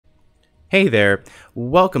Hey there,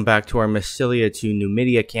 welcome back to our Massylia to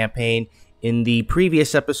Numidia campaign. In the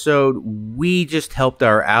previous episode, we just helped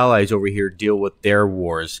our allies over here deal with their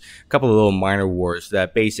wars. A couple of little minor wars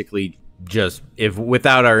that basically just, if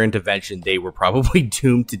without our intervention, they were probably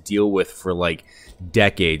doomed to deal with for like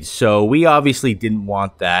decades. So we obviously didn't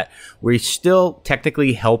want that. We're still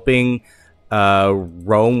technically helping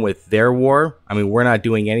Rome with their war. I mean, we're not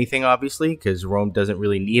doing anything, obviously, because Rome doesn't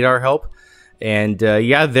really need our help. And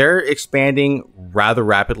yeah, they're expanding rather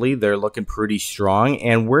rapidly. They're looking pretty strong.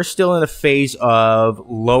 And we're still in a phase of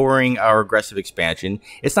lowering our aggressive expansion.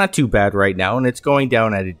 It's not too bad right now, and it's going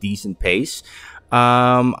down at a decent pace.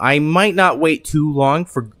 I might not wait too long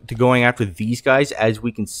to going after these guys. As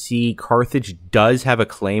we can see, Carthage does have a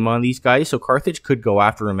claim on these guys. So Carthage could go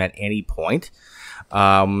after them at any point.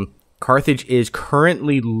 Carthage is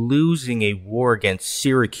currently losing a war against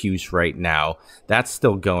Syracuse right now. That's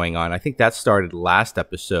still going on. I think that started last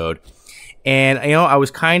episode. And, you know, I was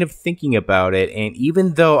kind of thinking about it. And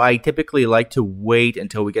even though I typically like to wait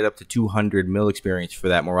until we get up to 200 mil experience for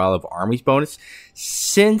that Morale of Armies bonus,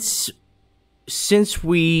 since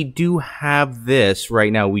we do have this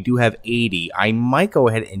right now, we do have 80, I might go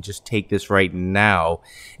ahead and just take this right now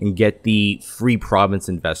and get the free province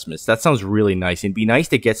investments. That sounds really nice. It'd be nice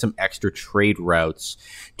to get some extra trade routes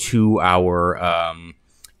to our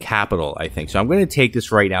capital, I think. So I'm going to take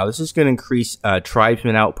this right now. This is going to increase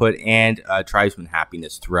tribesman output and tribesman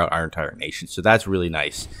happiness throughout our entire nation. So that's really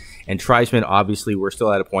nice. And tribesmen, obviously, we're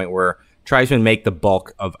still at a point where tribesmen make the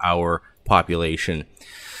bulk of our population.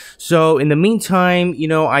 So, in the meantime, you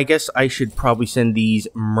know, I guess I should probably send these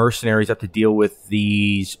mercenaries up to deal with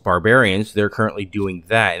these barbarians. They're currently doing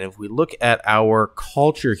that. And if we look at our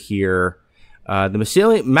culture here, the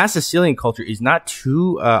Massaesylian culture is not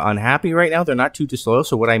too unhappy right now. They're not too disloyal.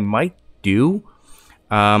 So, what I might do,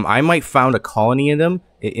 I might found a colony in them,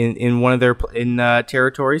 in one of their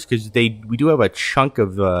territories, because we do have a chunk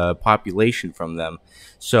of population from them.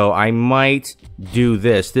 So I might do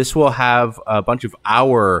this. This will have a bunch of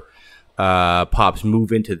our pops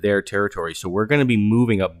move into their territory. So we're going to be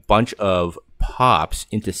moving a bunch of pops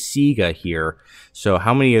into Siga here. So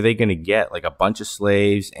how many are they going to get? Like a bunch of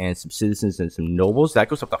slaves and some citizens and some nobles. That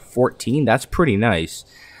goes up to 14. That's pretty nice.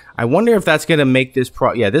 I wonder if that's going to make this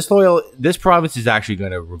this province is actually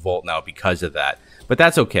going to revolt now because of that. But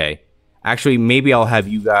that's okay. Actually, maybe I'll have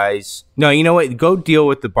you guys... No, you know what? Go deal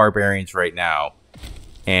with the barbarians right now.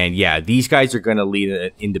 And yeah, these guys are going to lead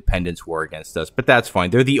an independence war against us. But that's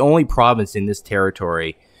fine. They're the only province in this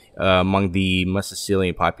territory among the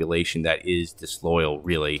Massaesylian population that is disloyal,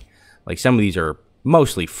 really. Like, some of these are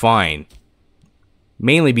mostly fine.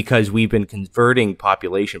 Mainly because we've been converting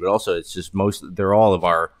population, but also it's just they're all of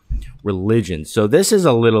our religion. So this is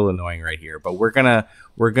a little annoying right here, but we're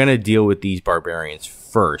gonna deal with these barbarians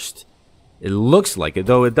first. It looks like it,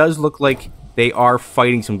 though it does look like they are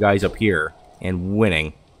fighting some guys up here and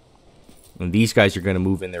winning. And these guys are gonna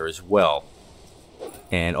move in there as well.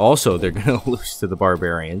 And also they're gonna lose to the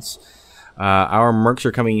barbarians. Our mercs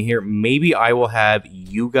are coming in here. Maybe I will have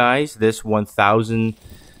you guys, this 1,000,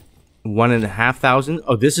 1,500.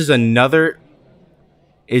 Oh, this is another.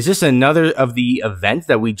 Is this another of the events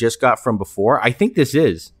that we just got from before? I think this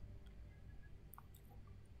is.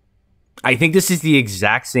 I think this is the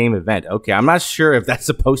exact same event. Okay, I'm not sure if that's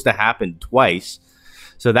supposed to happen twice.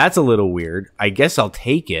 So that's a little weird. I guess I'll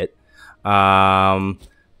take it. But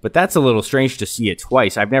that's a little strange to see it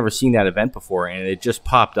twice. I've never seen that event before, and it just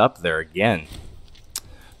popped up there again.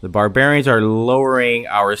 The barbarians are lowering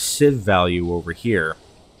our civ value over here.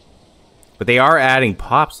 But they are adding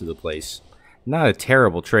pops to the place. Not a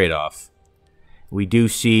terrible trade-off. We do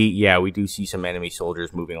see some enemy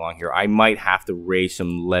soldiers moving along here. I might have to raise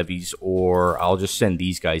some levies, or I'll just send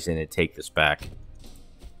these guys in and take this back.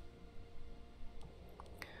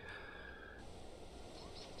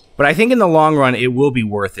 But I think in the long run, it will be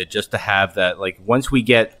worth it just to have that. Like, once we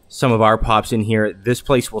get some of our pops in here, this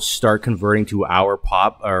place will start converting to our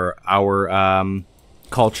pop, or our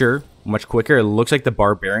culture much quicker. It looks like the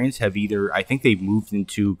barbarians have I think they've moved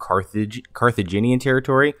into Carthaginian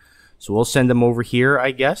territory. So we'll send them over here, I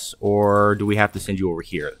guess. Or do we have to send you over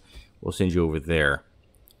here? We'll send you over there.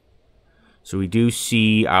 So we do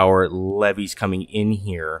see our levies coming in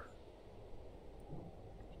here.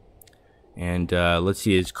 And let's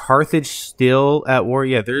see, is Carthage still at war?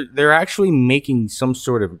 Yeah, they're actually making some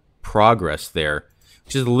sort of progress there,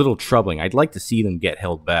 which is a little troubling. I'd like to see them get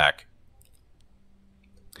held back.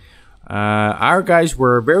 Our guys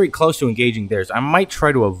were very close to engaging theirs. I might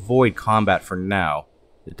try to avoid combat for now.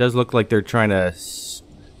 It does look like they're trying to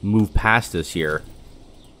move past us here.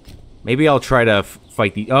 Maybe I'll try to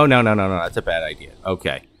fight the... Oh, no. That's a bad idea.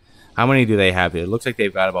 Okay. How many do they have here? It looks like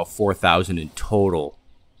they've got about 4,000 in total.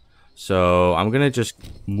 So I'm going to just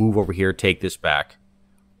move over here, take this back.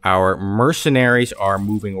 Our mercenaries are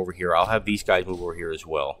moving over here. I'll have these guys move over here as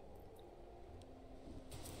well.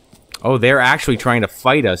 Oh, they're actually trying to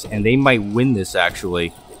fight us, and they might win this,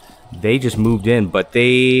 actually. They just moved in, but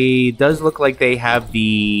they does look like they have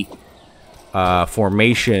the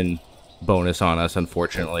formation bonus on us,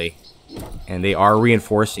 unfortunately. And they are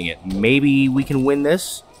reinforcing it. Maybe we can win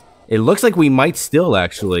this? It looks like we might still,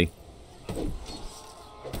 actually.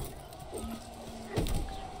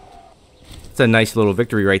 It's a nice little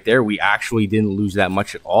victory right there. We actually didn't lose that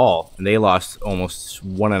much at all. And they lost almost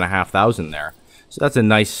 1,500 there. So that's a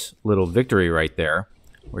nice little victory right there.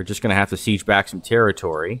 We're just going to have to siege back some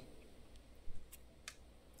territory.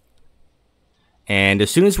 And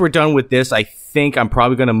as soon as we're done with this, I think I'm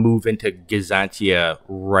probably going to move into Byzantia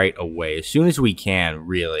right away. As soon as we can,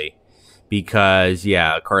 really. Because,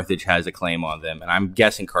 yeah, Carthage has a claim on them. And I'm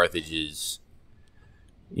guessing Carthage is...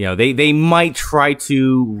 You know, they might try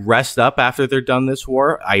to rest up after they're done this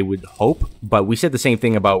war, I would hope. But we said the same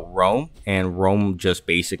thing about Rome, and Rome just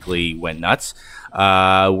basically went nuts.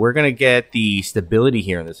 We're going to get the stability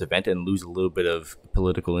here in this event and lose a little bit of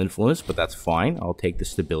political influence, but that's fine. I'll take the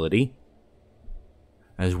stability.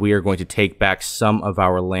 As we are going to take back some of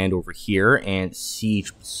our land over here and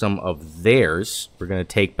siege some of theirs. We're going to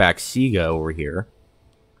take back Siga over here.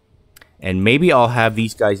 And maybe I'll have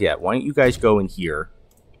these guys, yeah, why don't you guys go in here?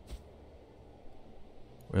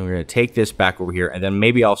 We're going to take this back over here, and then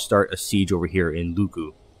maybe I'll start a siege over here in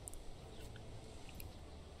Luku.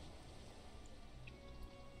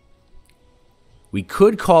 We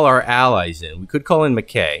could call our allies in. We could call in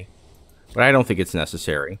Mackay, but I don't think it's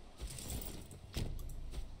necessary.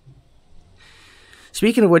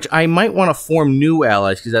 Speaking of which, I might want to form new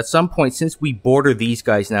allies, because at some point, since we border these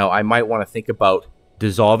guys now, I might want to think about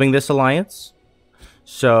dissolving this alliance.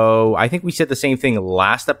 So, I think we said the same thing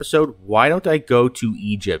last episode. Why don't I go to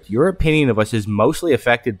Egypt? Your opinion of us is mostly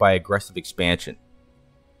affected by aggressive expansion.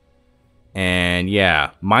 And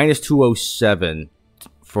yeah, minus 207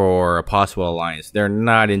 for a possible alliance. They're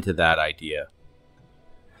not into that idea.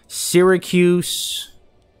 Syracuse,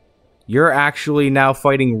 you're actually now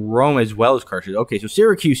fighting Rome as well as Carthage. Okay, so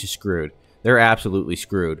Syracuse is screwed. They're absolutely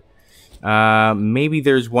screwed. Maybe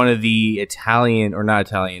there's one of the Italian, or not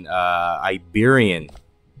Italian, Iberian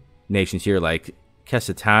nations here, like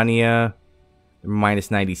Casitania,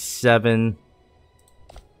 minus 97.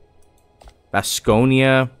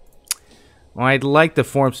 Vasconia. Well, I'd like to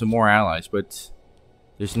form some more allies, but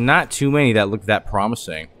there's not too many that look that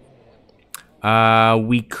promising.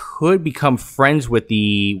 We could become friends with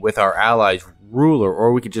our allies' ruler,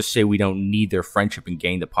 or we could just say we don't need their friendship and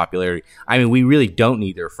gain the popularity. I mean, we really don't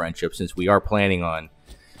need their friendship since we are planning on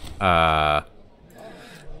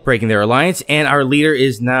breaking their alliance, and our leader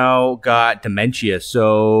is now got dementia,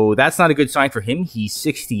 so that's not a good sign for him. He's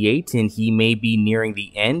 68, and he may be nearing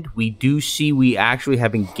the end. We do see we actually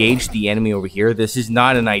have engaged the enemy over here. This is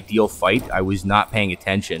not an ideal fight. I was not paying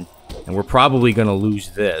attention, and we're probably going to lose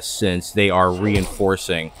this since they are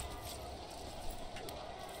reinforcing.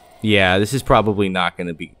 Yeah, this is probably not going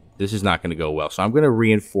to be... This is not going to go well. So I'm going to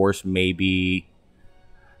reinforce maybe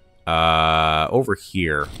over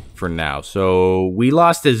here for now. So we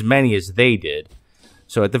lost as many as they did.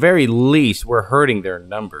 So at the very least, we're hurting their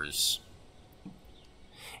numbers.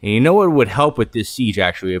 And you know what would help with this siege,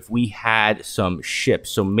 actually, if we had some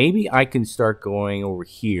ships. So maybe I can start going over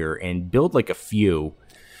here and build like a few.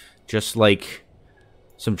 Just like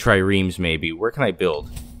some triremes, maybe. Where can I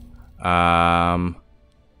build?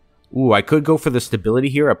 Ooh, I could go for the stability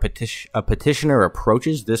here. A petitioner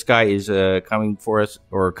approaches. This guy is coming for us,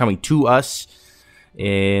 or coming to us.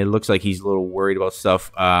 It looks like he's a little worried about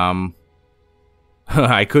stuff. I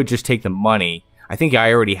could just take the money. I think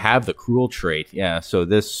I already have the cruel trait. Yeah, so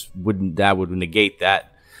that would negate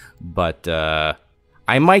that. But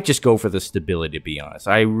I might just go for the stability, to be honest.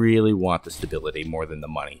 I really want the stability more than the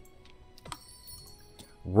money.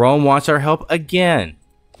 Rome wants our help again.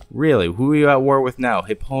 Really? Who are you at war with now?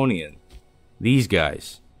 Hipponian. These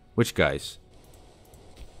guys. Which guys?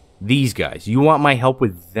 These guys. You want my help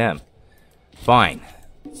with them. Fine.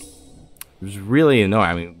 It was really annoying.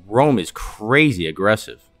 I mean, Rome is crazy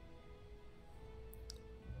aggressive.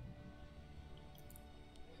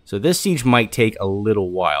 So this siege might take a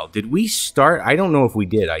little while. Did we start? I don't know if we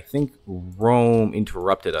did. I think Rome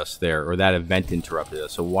interrupted us there, or that event interrupted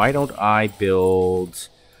us. So why don't I build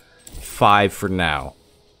 5 for now?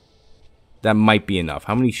 That might be enough.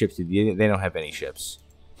 How many ships did they don't have any ships.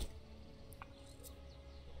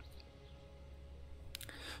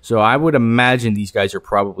 So I would imagine these guys are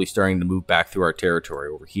probably starting to move back through our territory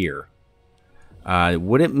over here.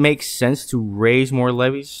 Would it make sense to raise more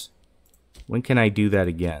levies? When can I do that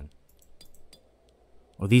again?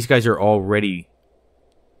 Well, these guys are already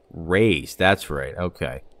raised. That's right.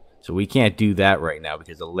 Okay. So we can't do that right now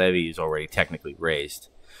because the levy is already technically raised.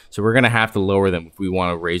 So we're going to have to lower them if we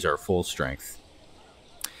want to raise our full strength.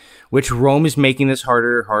 Which Rome is making this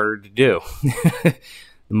harder to do.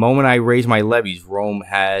 The moment I raise my levies, Rome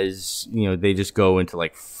has, they just go into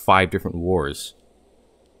like 5 different wars.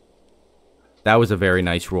 That was a very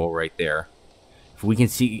nice roll right there. If we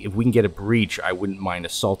can get a breach, I wouldn't mind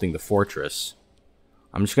assaulting the fortress.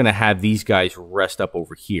 I'm just going to have these guys rest up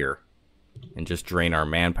over here and just drain our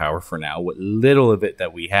manpower for now, what little of it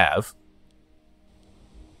that we have.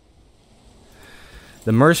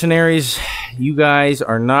 The mercenaries, you guys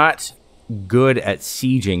are not good at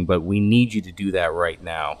sieging, but we need you to do that right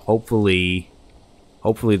now. Hopefully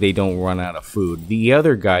they don't run out of food. The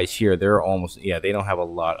other guys here, they're almost, they don't have a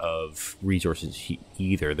lot of resources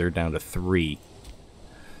either. They're down to 3.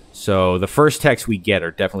 So the first techs we get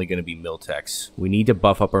are definitely going to be mill techs. We need to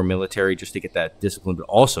buff up our military just to get that discipline, but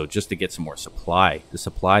also just to get some more supply. The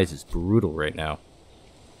supplies is brutal right now.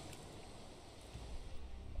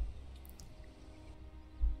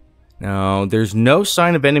 Now, there's no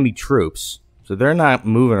sign of enemy troops, so they're not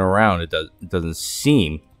moving around, it doesn't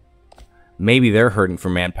seem. Maybe they're hurting for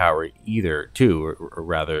manpower either, too, or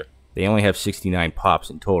rather, they only have 69 pops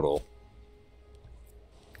in total.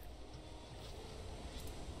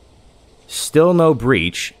 Still no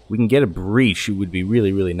breach. We can get a breach, it would be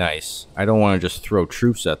really, really nice. I don't want to just throw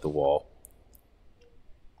troops at the wall.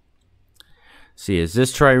 See, is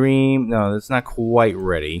this trireme? No, that's not quite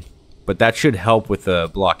ready. But that should help with the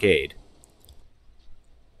blockade.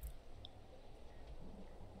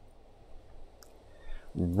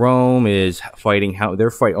 Rome is fighting. They're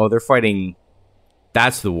fighting.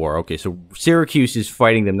 That's the war. Okay, so Syracuse is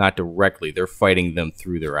fighting them not directly. They're fighting them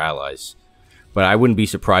through their allies. But I wouldn't be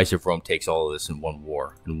surprised if Rome takes all of this in one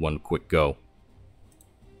war, in one quick go.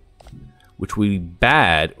 Which would be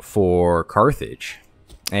bad for Carthage.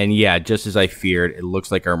 And yeah, just as I feared, it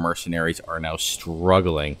looks like our mercenaries are now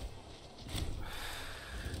struggling.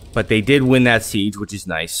 But they did win that siege, which is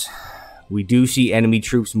nice. We do see enemy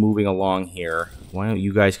troops moving along here. Why don't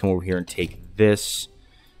you guys come over here and take this?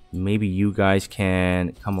 Maybe you guys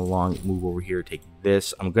can come along, move over here, take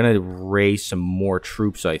this. I'm going to raise some more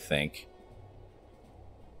troops, I think.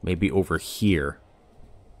 Maybe over here.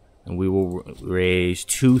 And we will raise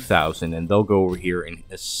 2,000, and they'll go over here and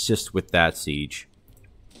assist with that siege.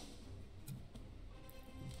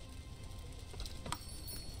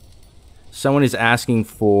 Someone is asking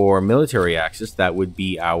for military access. That would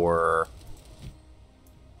be our...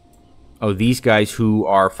 Oh, these guys who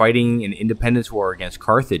are fighting an independence war against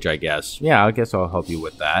Carthage, I guess. Yeah, I guess I'll help you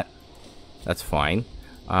with that. That's fine.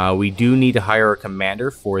 We do need to hire a commander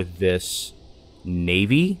for this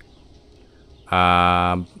navy.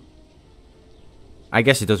 I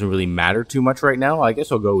guess it doesn't really matter too much right now. I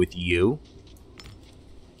guess I'll go with you.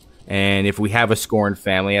 And if we have a scorned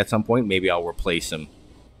family at some point, maybe I'll replace him.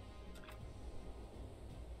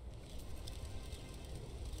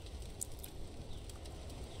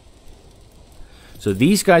 So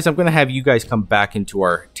these guys, I'm going to have you guys come back into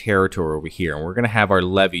our territory over here. And we're going to have our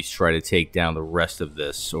levies try to take down the rest of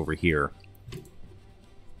this over here.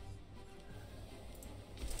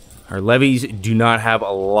 Our levies do not have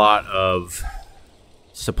a lot of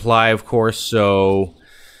supply, of course. So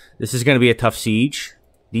this is going to be a tough siege.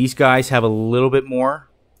 These guys have a little bit more.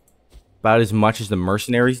 About as much as the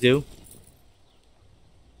mercenaries do.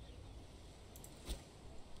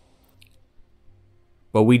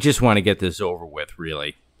 But we just want to get this over with,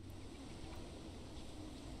 really.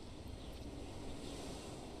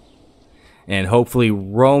 And hopefully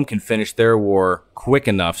Rome can finish their war quick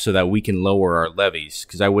enough so that we can lower our levies.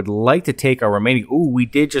 Because I would like to take our remaining... Ooh, we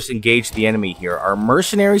did just engage the enemy here. Our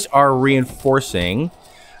mercenaries are reinforcing.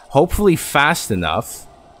 Hopefully fast enough.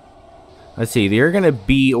 Let's see, they're going to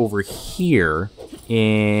be over here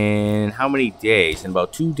in how many days? In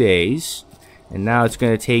about 2 days. And now it's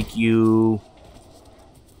going to take you...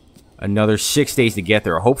 another 6 days to get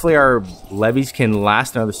there. Hopefully our levies can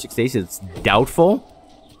last another 6 days. It's doubtful.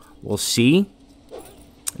 We'll see.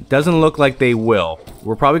 It doesn't look like they will.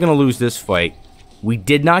 We're probably going to lose this fight. We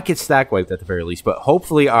did not get stack wiped at the very least, but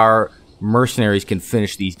hopefully our mercenaries can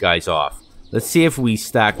finish these guys off. Let's see if we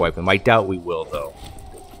stack wipe them. I doubt we will, though.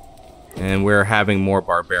 And we're having more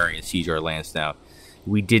barbarians siege our lands now.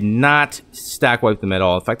 We did not stack wipe them at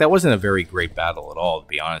all. In fact, that wasn't a very great battle at all, to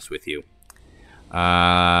be honest with you.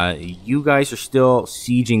 You guys are still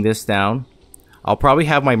sieging this down. I'll probably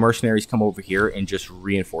have my mercenaries come over here and just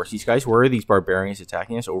reinforce these guys. Where are these barbarians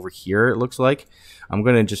attacking us? Over here, it looks like. I'm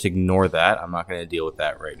going to just ignore that. I'm not going to deal with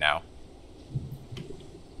that right now.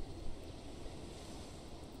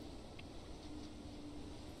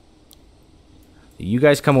 You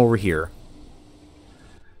guys come over here.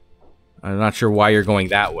 I'm not sure why you're going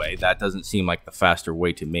that way. That doesn't seem like the faster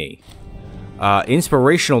way to me.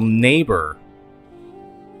 Inspirational neighbor.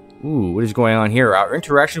 Ooh, what is going on here? Our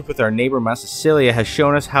interaction with our neighbor Massylia has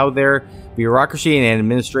shown us how their bureaucracy and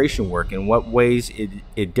administration work, and what ways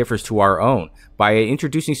it differs to our own. By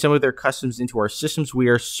introducing some of their customs into our systems, we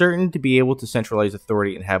are certain to be able to centralize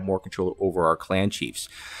authority and have more control over our clan chiefs.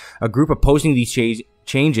 A group opposing these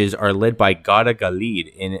changes are led by Gada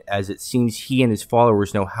Galid, and as it seems he and his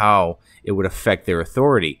followers know how it would affect their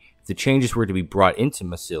authority. If the changes were to be brought into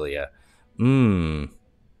Massylia,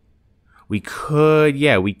 we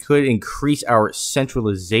could increase our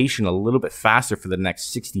centralization a little bit faster for the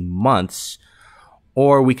next 60 months,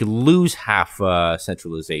 or we could lose half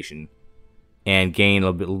centralization and gain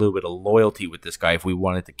a little bit of loyalty with this guy if we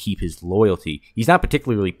wanted to keep his loyalty. He's not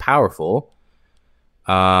particularly powerful.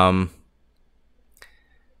 PI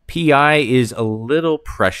is a little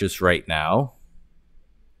precious right now.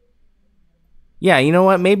 Yeah, you know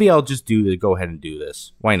what? Maybe I'll just go ahead and do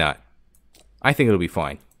this. Why not? I think it'll be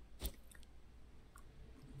fine.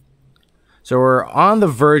 So we're on the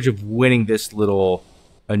verge of winning this little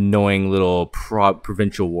annoying little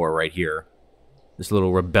provincial war right here. This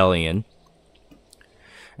little rebellion.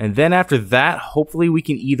 And then after that, hopefully we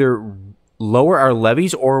can either lower our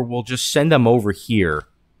levies or we'll just send them over here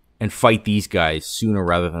and fight these guys sooner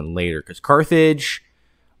rather than later. Because Carthage,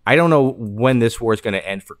 I don't know when this war is going to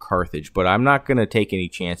end for Carthage, but I'm not going to take any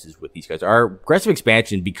chances with these guys. Our aggressive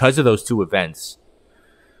expansion, because of those two events,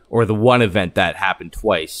 or the one event that happened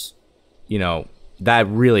twice, you know, that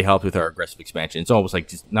really helped with our aggressive expansion. It's almost like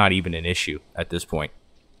just not even an issue at this point.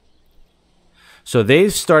 So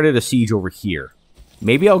they've started a siege over here.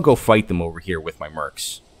 Maybe I'll go fight them over here with my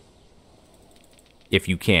mercs. If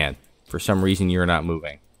you can. For some reason, you're not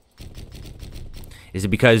moving. Is it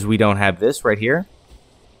because we don't have this right here?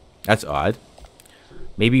 That's odd.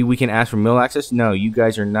 Maybe we can ask for mill access? No, you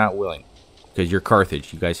guys are not willing. Because you're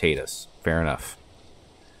Carthage. You guys hate us. Fair enough.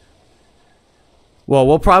 Well,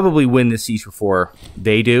 we'll probably win this siege before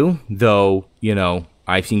they do. Though, you know,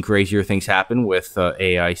 I've seen crazier things happen with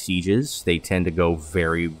AI sieges. They tend to go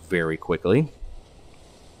very, very quickly.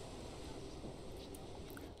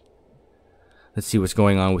 Let's see what's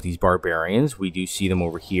going on with these barbarians. We do see them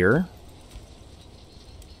over here.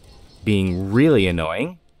 Being really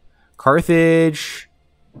annoying. Carthage.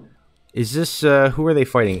 Is this, who are they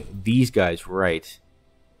fighting? These guys, right.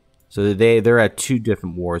 So they're at two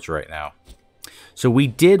different wars right now. So we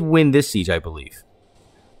did win this siege, I believe.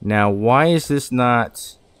 Now, why is this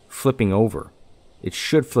not flipping over? It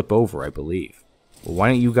should flip over, I believe. Well, why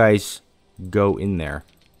don't you guys go in there?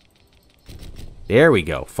 There we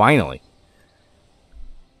go, finally.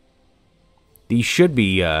 These should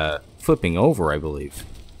be flipping over, I believe.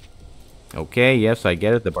 Okay, yes, I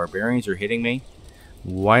get it. The barbarians are hitting me.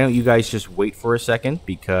 Why don't you guys just wait for a second?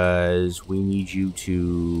 Because we need you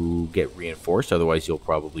to get reinforced. Otherwise, you'll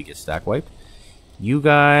probably get stack wiped. You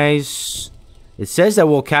guys... It says that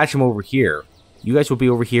we'll catch them over here. You guys will be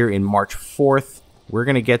over here in March 4th. We're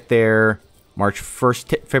going to get there March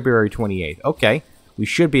 1st, February 28th. Okay. We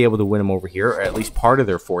should be able to win them over here, or at least part of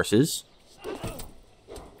their forces.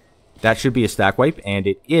 That should be a stack wipe, and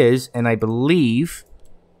it is. And I believe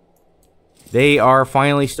they are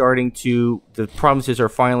finally starting to... The provinces are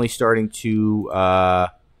finally starting to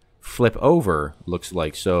flip over, looks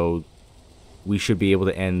like. So we should be able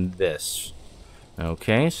to end this.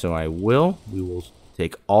 Okay, so we will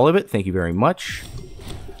take all of it. Thank you very much.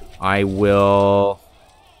 I will...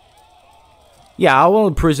 Yeah, I will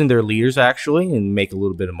imprison their leaders, actually, and make a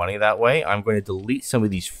little bit of money that way. I'm going to delete some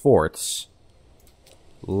of these forts.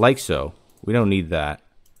 Like so. We don't need that.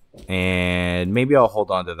 And maybe I'll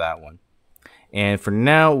hold on to that one. And for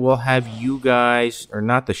now, we'll have you guys... Or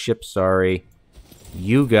not the ship, sorry.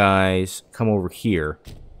 You guys come over here.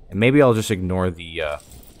 And maybe I'll just ignore the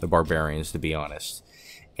barbarians, to be honest.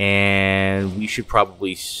 And we should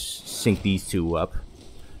probably sync these two up.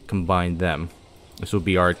 Combine them. This will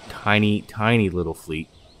be our tiny, tiny little fleet.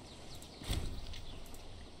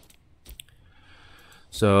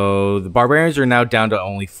 So the barbarians are now down to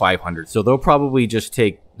only 500. So they'll probably just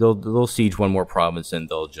take... They'll siege one more province and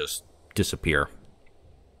they'll just disappear.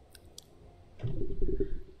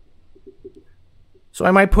 So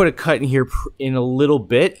I might put a cut in here in a little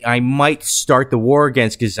bit. I might start the war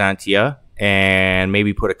against Byzantia and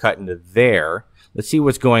maybe put a cut into there. Let's see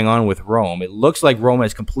what's going on with Rome. It looks like Rome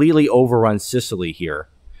has completely overrun Sicily here.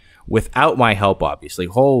 Without my help, obviously.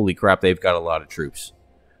 Holy crap, they've got a lot of troops.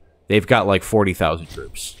 They've got like 40,000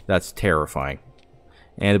 troops. That's terrifying.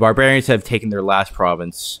 And the barbarians have taken their last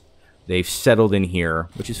province. They've settled in here,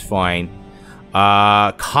 which is fine.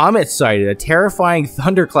 Comet sighted. A terrifying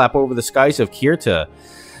thunderclap over the skies of Kirta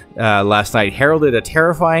last night heralded a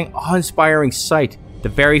terrifying, awe-inspiring sight. The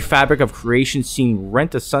very fabric of creation seemed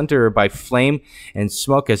rent asunder by flame and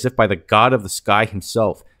smoke as if by the god of the sky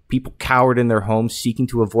himself. People cowered in their homes, seeking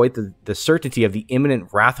to avoid the certainty of the imminent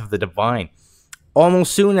wrath of the divine.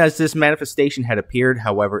 Almost soon as this manifestation had appeared,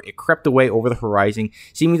 however, it crept away over the horizon,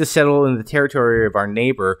 seeming to settle in the territory of our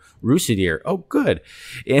neighbor, Rusidir. Oh, good.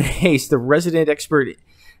 In haste, the resident expert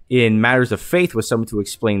in matters of faith was summoned to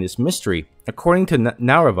explain this mystery. According to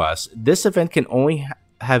Nauravas, this event can only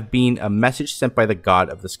have been a message sent by the god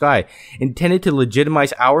of the sky, intended to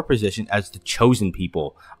legitimize our position as the chosen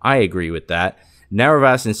people. I agree with that.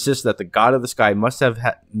 Nauravas insists that the god of the sky must have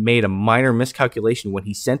made a minor miscalculation when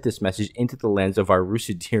he sent this message into the lands of our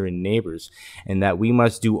Rusidiran neighbors, and that we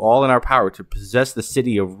must do all in our power to possess the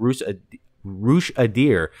city of Rush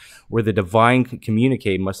Adir, where the divine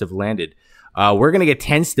communique must have landed. We're going to get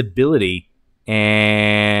 10 stability,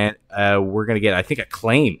 and we're going to get, I think, a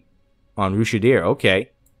claim on Rush Adir.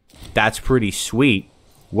 Okay, that's pretty sweet.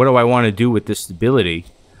 What do I want to do with this stability?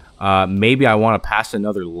 Maybe I want to pass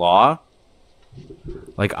another law.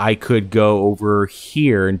 Like, I could go over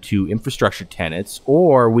here into infrastructure tenants,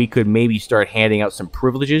 or we could maybe start handing out some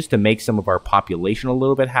privileges to make some of our population a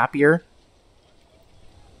little bit happier.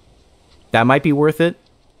 That might be worth it.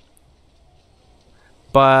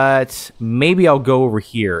 But maybe I'll go over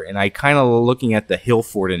here, and I kind of looking at the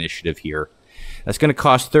Hillfort initiative here. That's going to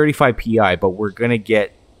cost 35 PI, but we're going to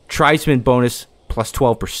get tribesman bonus plus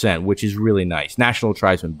 12%, which is really nice. National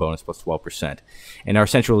tribesman bonus plus 12%. And our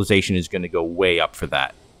centralization is going to go way up for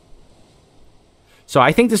that. So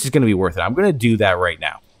I think this is going to be worth it. I'm going to do that right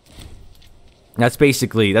now.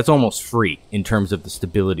 That's almost free in terms of the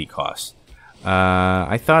stability cost.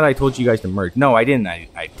 I thought I told you guys to merge. No, I didn't.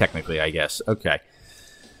 Technically, I guess. Okay.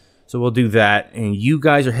 So we'll do that. And you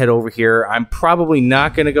guys are head over here. I'm probably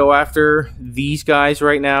not going to go after these guys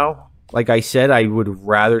right now. Like I said, I would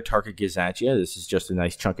rather target Gizantia. This is just a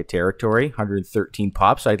nice chunk of territory. 113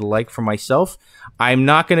 pops I'd like for myself. I'm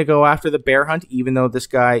not going to go after the bear hunt, even though this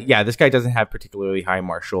guy doesn't have particularly high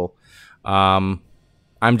martial. I'm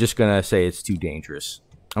just going to say it's too dangerous.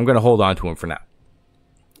 I'm going to hold on to him for now.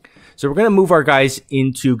 So we're going to move our guys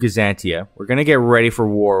into Gizantia. We're going to get ready for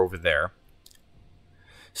war over there.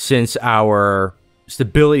 Since our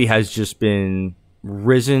stability has just been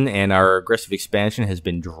risen and our aggressive expansion has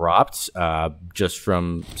been dropped just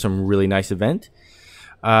from some really nice event.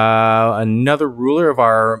 Another ruler of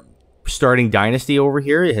our starting dynasty over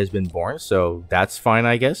here has been born, so that's fine,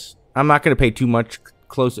 I guess. I'm not going to pay too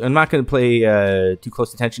close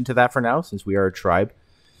attention to that for now, since we are a tribe.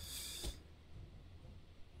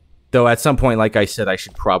 Though at some point, like I said, I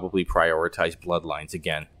should probably prioritize bloodlines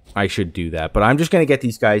again. I should do that. But I'm just going to get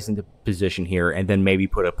these guys into position here and then maybe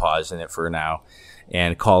put a pause in it for now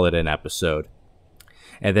and call it an episode.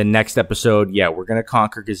 And then next episode, yeah, we're going to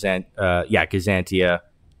conquer Gizantia.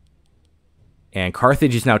 And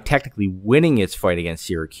Carthage is now technically winning its fight against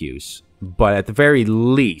Syracuse. But at the very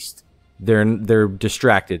least, they're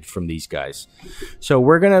distracted from these guys. So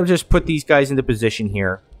we're going to just put these guys into position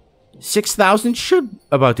here. 6,000 should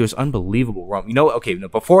about do us. Unbelievable, Rome. You know, okay, no,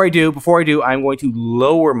 before I do, I'm going to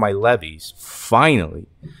lower my levies, finally.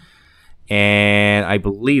 And I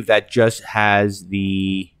believe that just has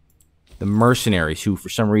the mercenaries who, for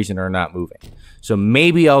some reason, are not moving. So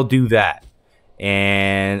maybe I'll do that.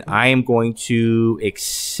 And I am going to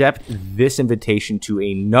accept this invitation to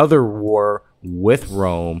another war with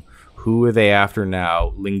Rome. Who are they after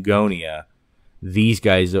now? Lingonia. These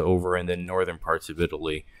guys are over in the northern parts of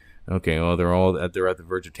Italy. Okay, well, they're at the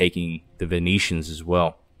verge of taking the Venetians as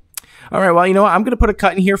well. All right, well, you know what? I'm going to put a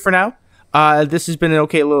cut in here for now. This has been an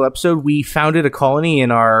okay little episode. We founded a colony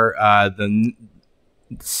in our the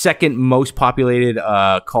second most populated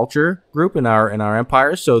culture group in our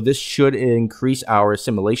empire, so this should increase our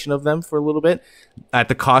assimilation of them for a little bit, at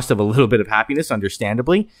the cost of a little bit of happiness,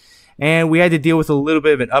 understandably. And we had to deal with a little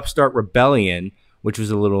bit of an upstart rebellion, which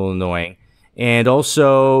was a little annoying. And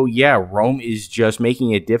also, yeah, Rome is just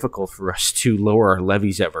making it difficult for us to lower our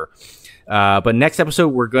levies ever. But next episode,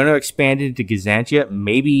 we're going to expand into Gizantia,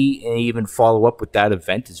 maybe even follow up with that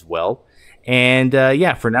event as well. And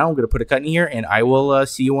yeah, for now, I'm going to put a cut in here, and I will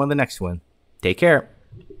see you on the next one. Take care.